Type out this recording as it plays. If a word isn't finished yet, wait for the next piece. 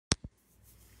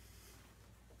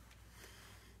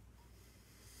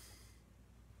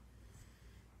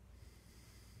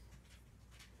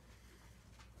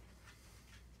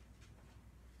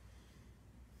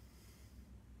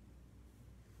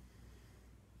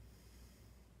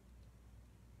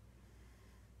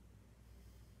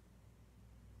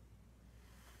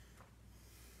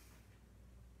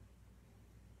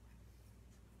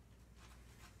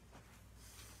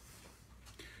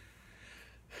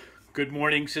Good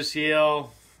morning,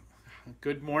 Cecile.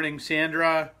 Good morning,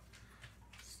 Sandra.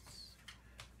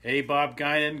 Hey, Bob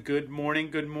Guinan. Good morning.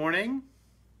 Good morning.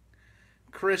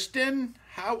 Kristen,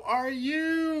 how are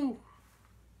you?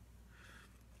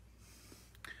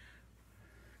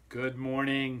 Good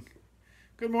morning.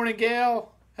 Good morning,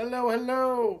 Gail. Hello,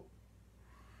 hello.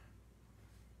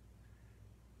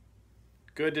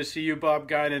 Good to see you, Bob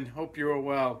Guinan. Hope you're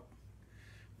well.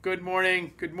 Good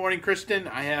morning. Good morning, Kristen.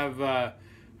 I have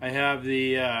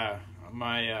the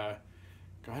my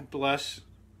God bless.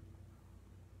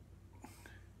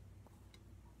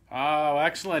 Oh,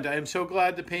 excellent! I am so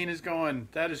glad the pain is gone.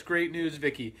 That is great news,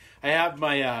 Vicky. I have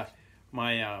my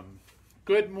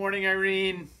good morning,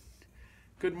 Irene.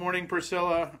 Good morning,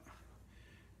 Priscilla.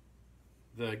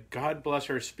 The God bless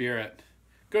her spirit.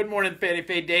 Good morning, Fanny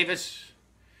Faye Davis.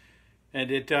 And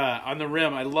it on the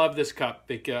rim, I love this cup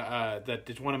because that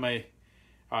is one of my.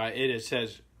 It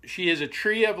says, "She is a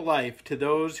tree of life to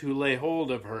those who lay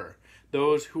hold of her.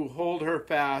 Those who hold her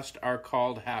fast are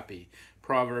called happy."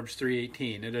 Proverbs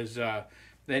 3:18. It is,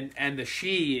 and the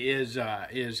she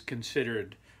is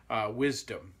considered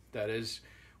wisdom. That is,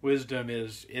 wisdom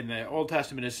is in the Old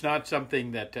Testament. It's not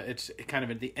something that it's kind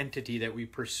of the entity that we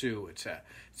pursue. It's a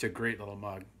great little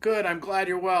mug. Good. I'm glad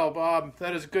you're well, Bob.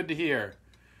 That is good to hear.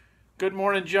 Good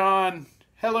morning, John.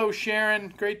 Hello,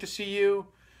 Sharon. Great to see you.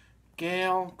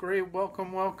 Gail, great.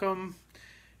 Welcome, welcome.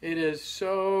 It is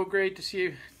so great to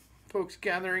see folks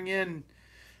gathering in.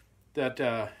 That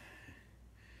the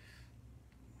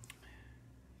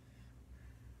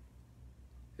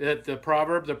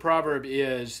proverb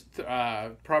is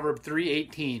Proverb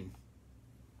 3:18.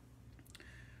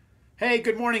 Hey,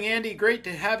 good morning, Andy. Great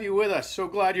to have you with us. So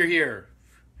glad you're here.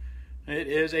 It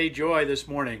is a joy this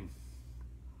morning.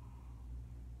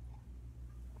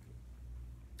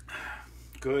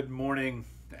 Good morning,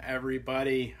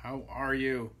 everybody. How are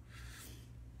you?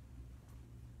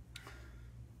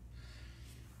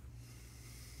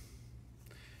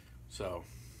 So,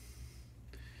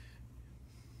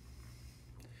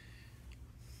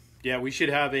 yeah, we should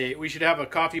have a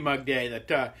coffee mug day.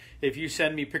 That if you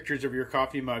send me pictures of your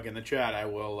coffee mug in the chat, I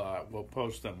will we'll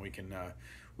post them. We can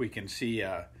see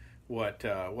what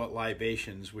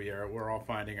libations we're all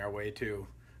finding our way to,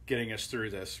 getting us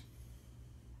through this.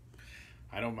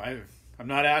 I'm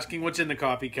not asking what's in the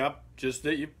coffee cup, just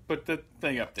that you put the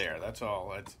thing up there. That's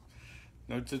all. It's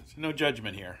no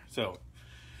judgment here. So,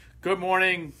 good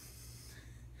morning.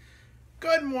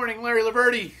 Good morning, Larry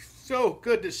Laverty. So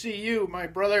good to see you, my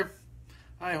brother.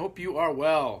 I hope you are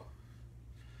well.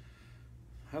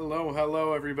 Hello,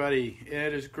 hello, everybody.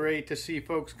 It is great to see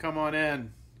folks come on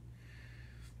in.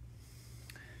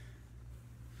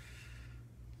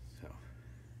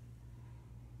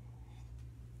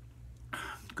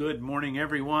 Good morning,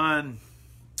 everyone.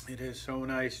 It is so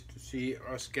nice to see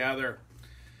us gather.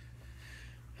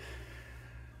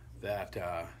 That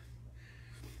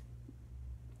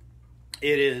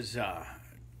it is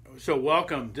so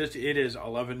welcome. It is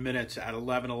 11 minutes at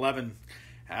 11:11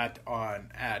 at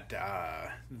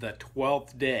the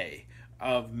 12th day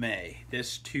of May,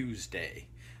 this Tuesday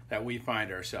that we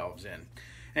find ourselves in.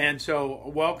 And so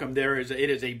welcome. It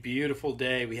is a beautiful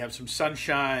day. We have some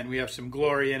sunshine. We have some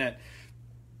glory in it.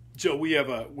 So we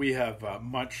have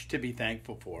much to be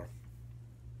thankful for.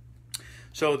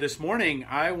 So this morning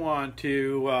I want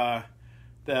to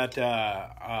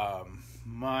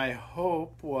my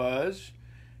hope was,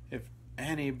 if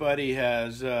anybody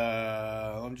has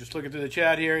I'm just looking through the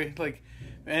chat here, like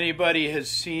anybody has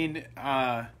seen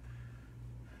as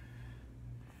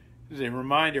a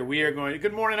reminder, we are going.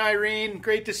 Good morning, Irene.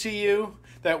 Great to see you.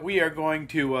 That we are going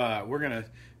to we're going to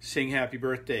sing happy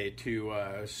birthday to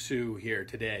Sue here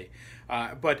today.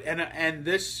 But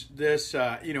this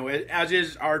as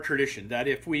is our tradition, that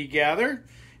if we gather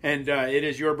and it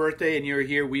is your birthday and you're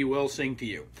here, we will sing to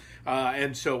you.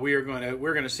 And so we're going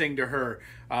to sing to her,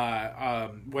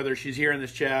 whether she's here in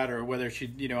this chat or whether she,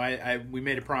 we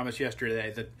made a promise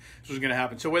yesterday that this was going to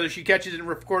happen. So whether she catches it in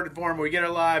recorded form or we get her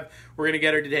live, we're going to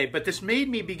get her today. But this made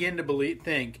me begin to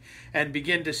think and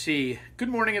begin to see. Good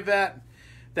morning, Yvette.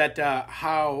 That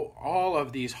how all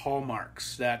of these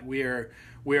hallmarks that we're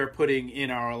putting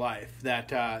in our life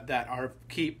that are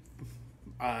keep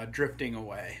drifting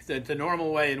away. The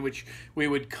normal way in which we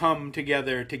would come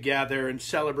together to gather and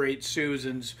celebrate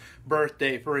Susan's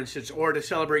birthday, for instance, or to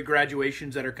celebrate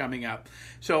graduations that are coming up.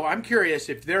 So I'm curious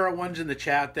if there are ones in the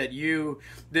chat that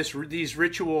these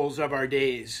rituals of our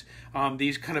days,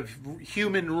 these kind of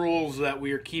human rules that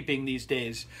we are keeping these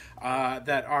days,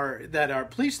 that are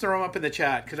please throw them up in the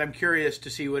chat, because I'm curious to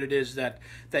see what it is that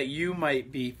you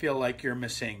might feel like you're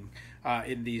missing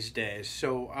in these days.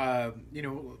 So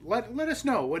let us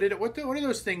know what are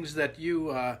those things that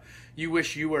you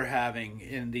wish you were having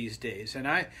in these days. And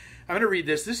I'm going to read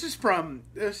this. This is from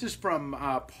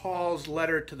Paul's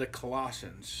letter to the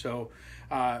Colossians. So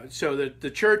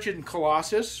the church in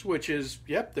Colossus, which is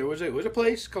it was a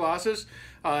place, Colossus,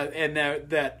 and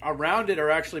that around it are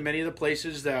actually many of the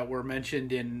places that were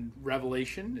mentioned in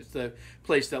Revelation. It's the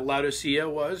place that Laodicea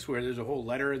was, where there's a whole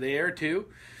letter there too.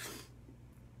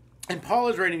 And Paul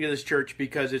is writing to this church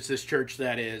because it's this church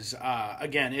that is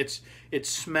again, it's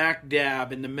smack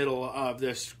dab in the middle of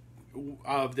this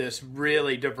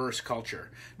really diverse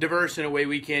culture, diverse in a way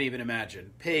we can't even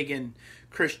imagine, pagan,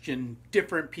 Christian,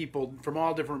 different people from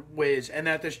all different ways, and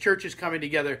that this church is coming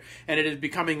together and it is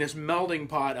becoming this melding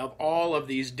pot of all of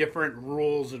these different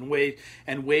rules and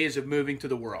ways of moving through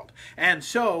the world. And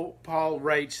so Paul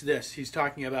writes this. He's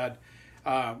talking about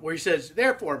where he says,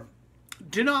 therefore,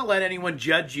 do not let anyone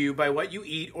judge you by what you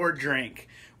eat or drink,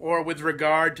 or with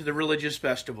regard to the religious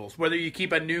festivals, whether you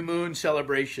keep a new moon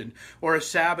celebration or a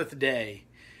Sabbath day.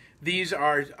 These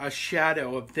are a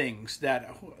shadow of things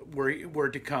that were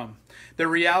to come. The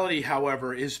reality,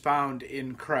 however, is found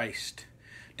in Christ.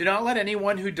 Do not let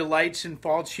anyone who delights in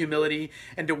false humility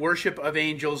and to worship of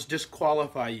angels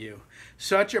disqualify you.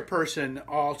 Such a person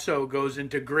also goes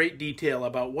into great detail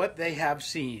about what they have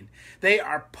seen. They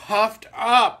are puffed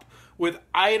up with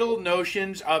idle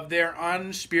notions of their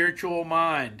unspiritual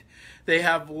mind. They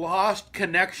have lost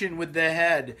connection with the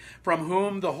head, from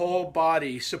whom the whole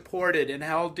body, supported and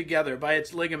held together by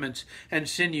its ligaments and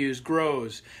sinews,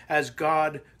 grows as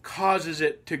God causes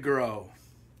it to grow.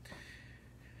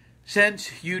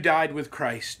 Since you died with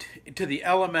Christ to the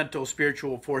elemental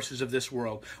spiritual forces of this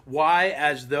world, why,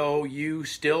 as though you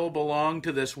still belong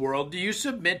to this world, do you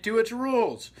submit to its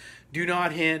rules? Do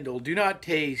not handle, do not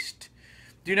taste,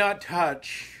 do not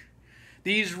touch.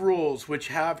 These rules, which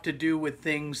have to do with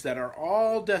things that are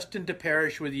all destined to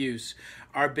perish with use,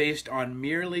 are based on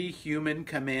merely human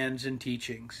commands and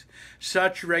teachings.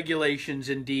 Such regulations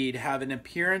indeed have an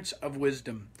appearance of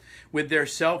wisdom, with their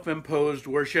self-imposed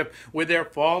worship, with their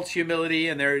false humility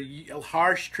and their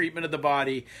harsh treatment of the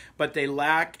body, but they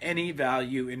lack any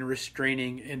value in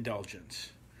restraining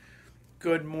indulgence.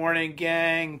 Good morning,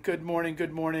 gang. Good morning,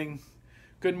 good morning.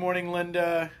 Good morning,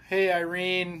 Linda. Hey,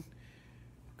 Irene.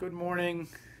 Good morning.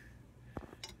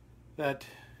 Good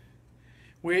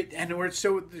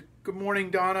morning,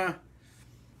 Donna.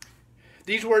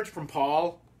 These words from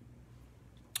Paul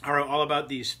are all about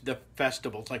the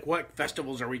festivals. Like, what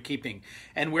festivals are we keeping?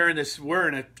 And we're in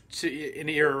an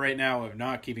era right now of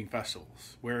not keeping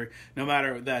festivals. Where no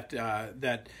matter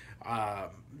that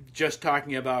just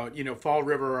talking about, Fall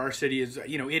River, our city is,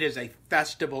 it is a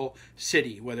festival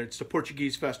city, whether it's the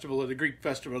Portuguese festival or the Greek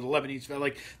festival or the Lebanese festival.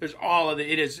 Like, there's all of it.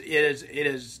 It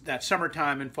is that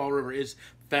summertime in Fall River is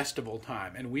festival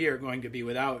time, and we are going to be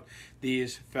without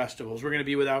these festivals. We're going to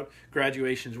be without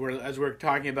graduations. As we're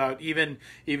talking about, even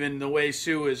the way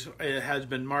Sue has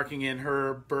been marking in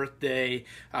her birthday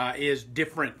is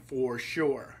different for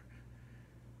sure.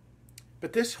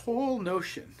 But this whole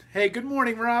notion, hey, good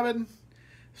morning, Robin.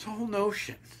 This whole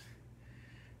notion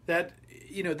that,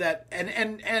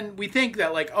 and we think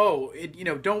that, like,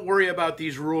 don't worry about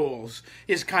these rules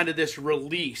is kind of this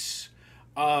release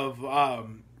of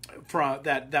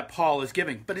that Paul is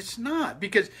giving, but it's not,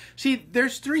 because see,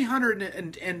 there's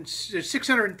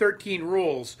 613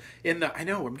 rules in the. I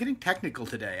know I'm getting technical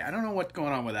today. I don't know what's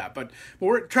going on with that, but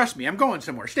trust me, I'm going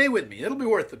somewhere. Stay with me. It'll be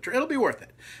worth it. It'll be worth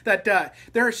it. That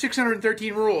there are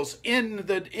 613 rules in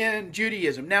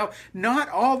Judaism. Now, not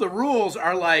all the rules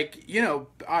are like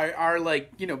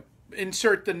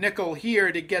insert the nickel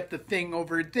here to get the thing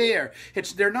over there.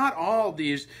 They're not all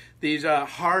these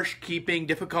harsh keeping,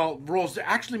 difficult rules.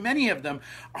 Actually, many of them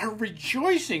are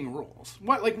rejoicing rules.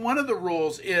 One of the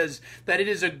rules is that it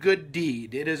is a good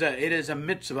deed. It is a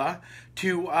mitzvah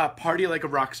to party like a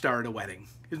rock star at a wedding.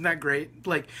 Isn't that great?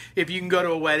 Like, if you can go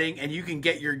to a wedding and you can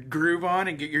get your groove on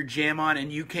and get your jam on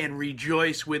and you can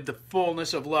rejoice with the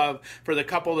fullness of love for the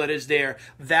couple that is there,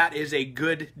 that is a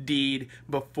good deed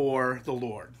before the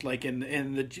Lord. Like in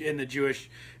the Jewish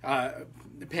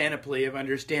panoply of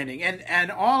understanding,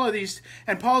 and all of these,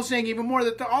 and Paul's saying even more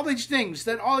that all these things,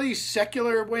 that all these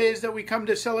secular ways that we come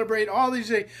to celebrate, all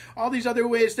these other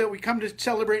ways that we come to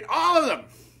celebrate, all of them.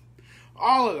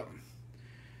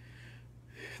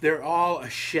 They're all a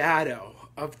shadow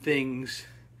of things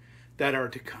that are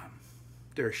to come.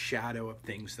 They're a shadow of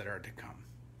things that are to come.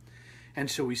 And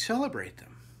so we celebrate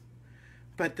them.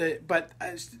 But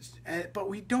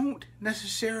we don't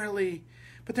necessarily,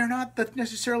 but they're not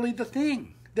necessarily the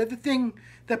thing. They're the thing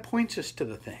that points us to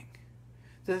the thing.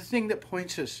 They're the thing that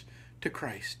points us to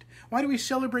Christ. Why do we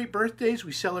celebrate birthdays?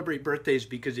 We celebrate birthdays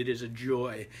because it is a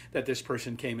joy that this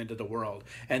person came into the world,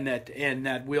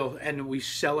 and we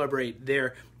celebrate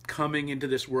their coming into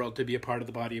this world to be a part of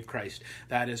the body of Christ.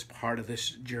 That is part of this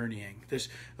journeying.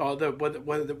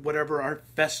 Whatever our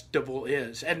festival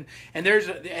is, and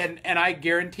I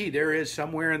guarantee there is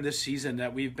somewhere in this season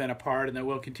that we've been a part and that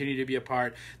we'll continue to be a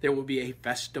part. There will be a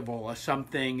festival, a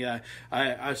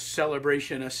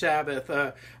celebration, a Sabbath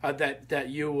that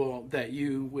you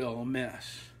will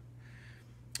miss.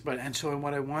 So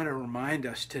what I want to remind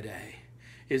us today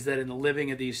is that in the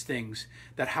living of these things,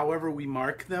 that however we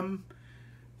mark them,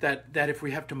 that if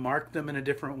we have to mark them in a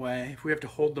different way, if we have to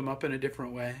hold them up in a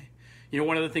different way.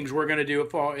 One of the things we're going to do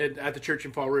at the church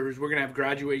in Fall River is we're going to have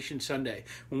graduation Sunday.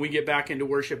 When we get back into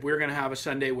worship, we're going to have a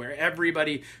Sunday where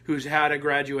everybody who's had a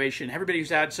graduation, everybody who's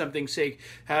had something, say,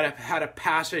 had a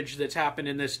passage that's happened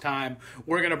in this time,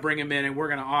 we're going to bring them in and we're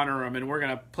going to honor them, and we're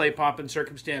going to play pomp and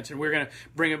circumstance, and we're going to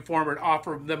bring them forward,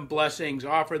 offer them blessings,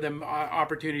 offer them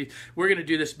opportunities. We're going to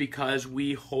do this because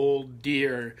we hold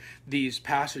dear these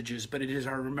passages, but it is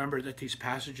our remember that these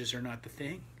passages are not the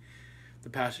thing. The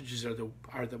passages are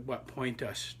what point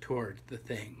us toward the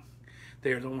thing.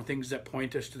 They are the only things that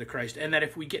point us to the Christ. And that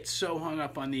if we get so hung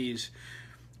up on these,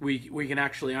 we can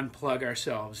actually unplug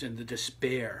ourselves in the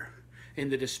despair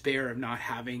of not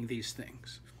having these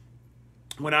things.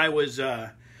 When I was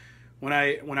a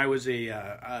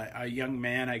young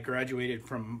man, I graduated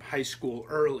from high school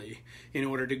early in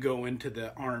order to go into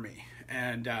the Army.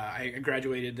 And I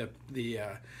graduated the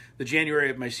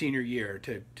January of my senior year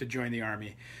to join the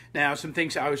Army. Now, some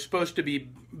things, I was supposed to be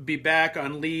back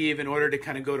on leave in order to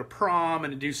kind of go to prom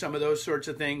and to do some of those sorts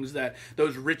of things,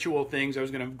 those ritual things. I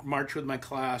was going to march with my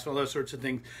class, all those sorts of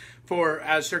things.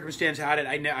 As circumstance had it,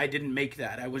 I didn't make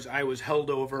that. I was held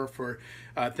over for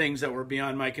things that were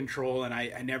beyond my control, and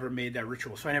I never made that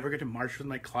ritual. So I never got to march with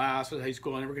my class in high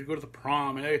school. I never got to go to the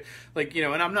prom, and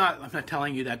and I'm not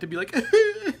telling you that to be like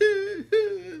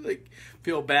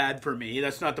feel bad for me.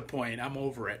 That's not the point. I'm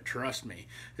over it. Trust me.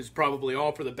 It's probably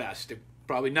all for the best.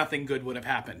 Probably nothing good would have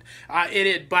happened. But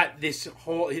it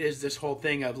is this whole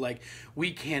thing of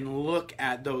we can look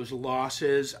at those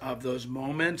losses of those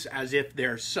moments as if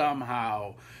they're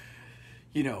somehow,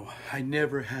 I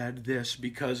never had this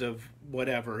because of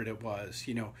whatever it was,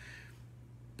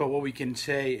 But what we can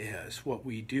say is what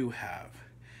we do have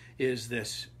is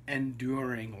this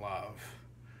enduring love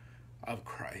of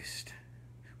Christ.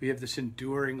 We have this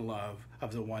enduring love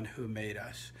of the one who made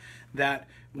us, that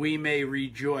we may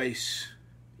rejoice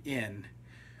in,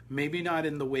 maybe not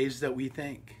in the ways that we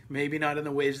think, maybe not in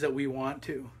the ways that we want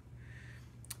to,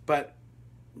 but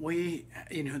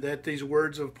that these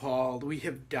words of Paul, we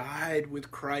have died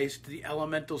with Christ, the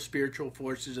elemental spiritual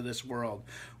forces of this world.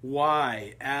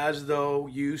 Why? As though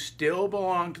you still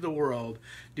belong to the world,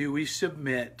 do we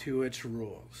submit to its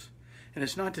rules. And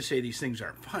it's not to say these things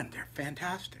aren't fun. They're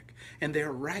fantastic. And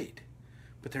they're right.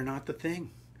 But they're not the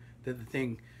thing. They're the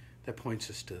thing that points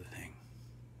us to the thing.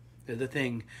 They're the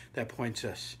thing that points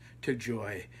us to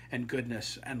joy and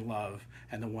goodness and love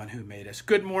and the one who made us.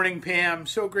 Good morning, Pam.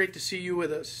 So great to see you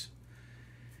with us.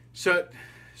 So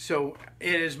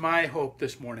it is my hope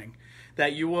this morning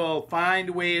that you will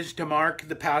find ways to mark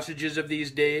the passages of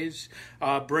these days,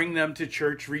 bring them to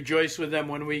church, rejoice with them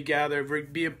when we gather,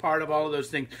 be a part of all of those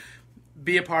things.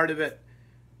 Be a part of it,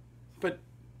 but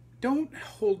don't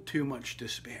hold too much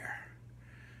despair,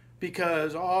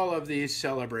 because all of these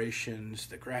celebrations,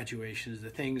 the graduations,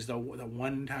 the things, the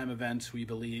one-time events we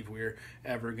believe we're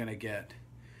ever going to get,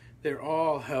 they're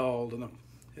all held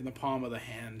in the palm of the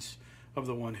hands of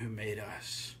the one who made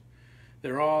us.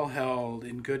 They're all held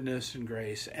in goodness and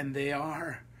grace, and they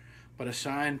are but a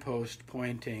signpost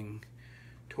pointing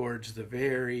towards the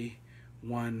very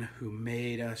one who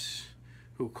made us,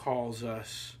 who calls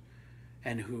us,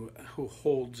 and who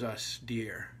holds us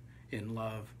dear in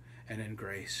love and in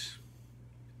grace.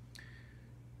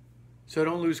 So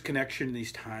don't lose connection in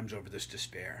these times over this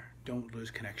despair. Don't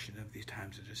lose connection of these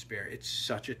times of despair. It's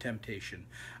such a temptation.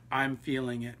 I'm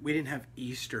feeling it. We didn't have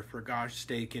Easter, for gosh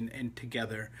sake, and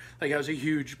together. That was a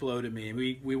huge blow to me.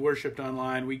 We worshipped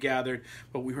online, we gathered,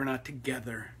 but we were not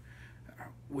together.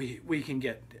 We can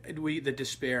get the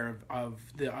despair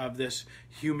of this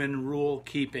human rule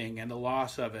keeping, and the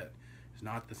loss of it is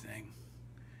not the thing.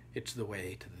 It's the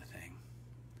way to the thing.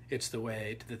 It's the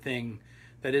way to the thing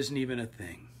that isn't even a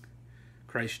thing.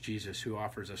 Christ Jesus, who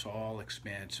offers us all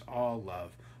expanse, all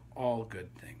love, all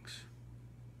good things.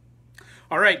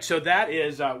 All right, so that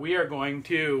is, we are going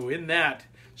to, in that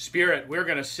spirit, we're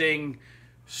going to sing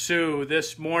Sue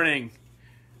this morning.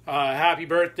 Happy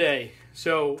birthday.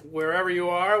 So wherever you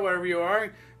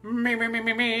are,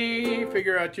 me,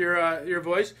 figure out your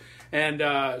voice.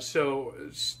 And so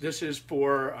this is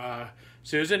for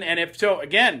Susan. And if so,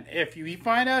 again, if you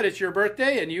find out it's your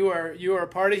birthday and you are a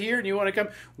part of here and you want to come,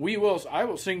 I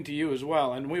will sing to you as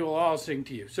well, and we will all sing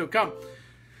to you. So come.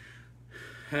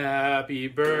 Happy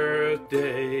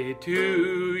birthday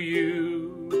to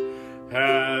you.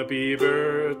 Happy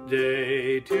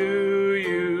birthday to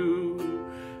you.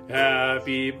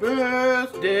 Happy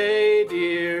birthday,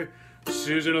 dear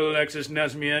Susan Alexis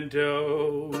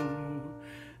Nascimento.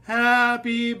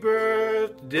 Happy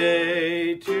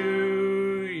birthday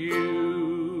to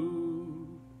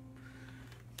you.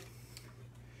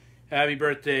 Happy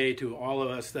birthday to all of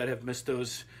us that have missed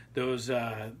those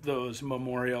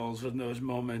memorials and those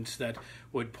moments that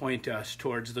would point us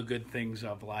towards the good things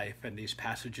of life and these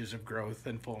passages of growth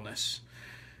and fullness.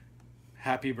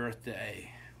 Happy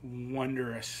birthday.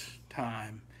 Wondrous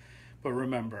time. But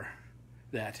remember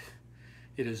that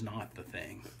it is not the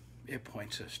thing. It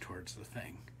points us towards the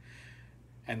thing.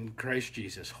 And Christ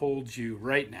Jesus holds you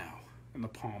right now in the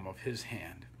palm of his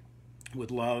hand with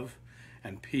love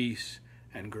and peace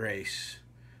and grace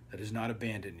that has not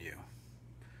abandoned you,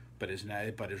 but is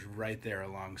right there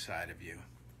alongside of you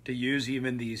to use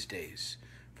even these days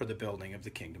for the building of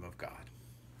the kingdom of God.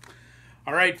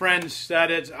 All right, friends,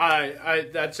 that's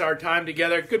our time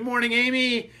together. Good morning,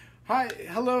 Amy. Hi,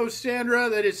 hello, Sandra.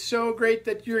 That is so great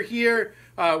that you're here.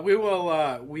 We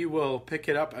will pick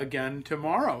it up again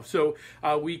tomorrow. So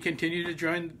we continue to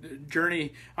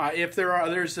journey. If there are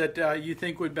others that you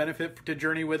think would benefit to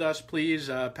journey with us, please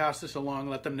pass this along.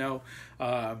 Let them know.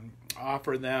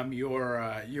 Offer them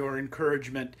your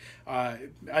encouragement.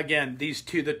 Again, the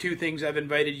two things I've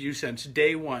invited you since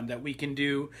day one that we can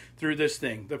do through this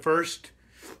thing. The first,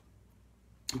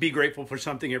 be grateful for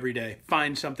something every day.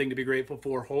 Find something to be grateful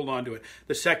for. Hold on to it.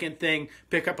 The second thing,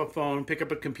 pick up a phone, pick up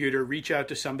a computer, reach out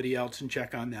to somebody else and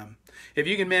check on them. If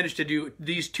you can manage to do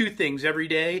these two things every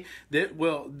day,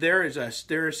 there is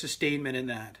sustainment in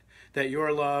that. That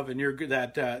your love and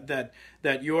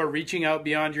that you're reaching out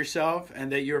beyond yourself,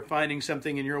 and that you're finding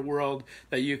something in your world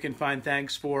that you can find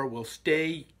thanks for will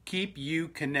keep you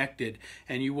connected,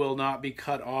 and you will not be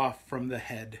cut off from the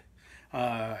head.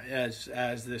 As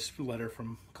this letter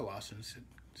from Colossians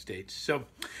states. So,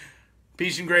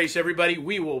 peace and grace, everybody.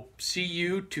 We will see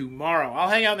you tomorrow. I'll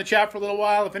hang out in the chat for a little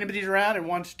while. If anybody's around and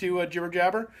wants to jibber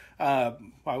jabber, I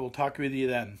will talk with you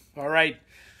then. All right.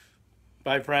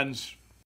 Bye, friends.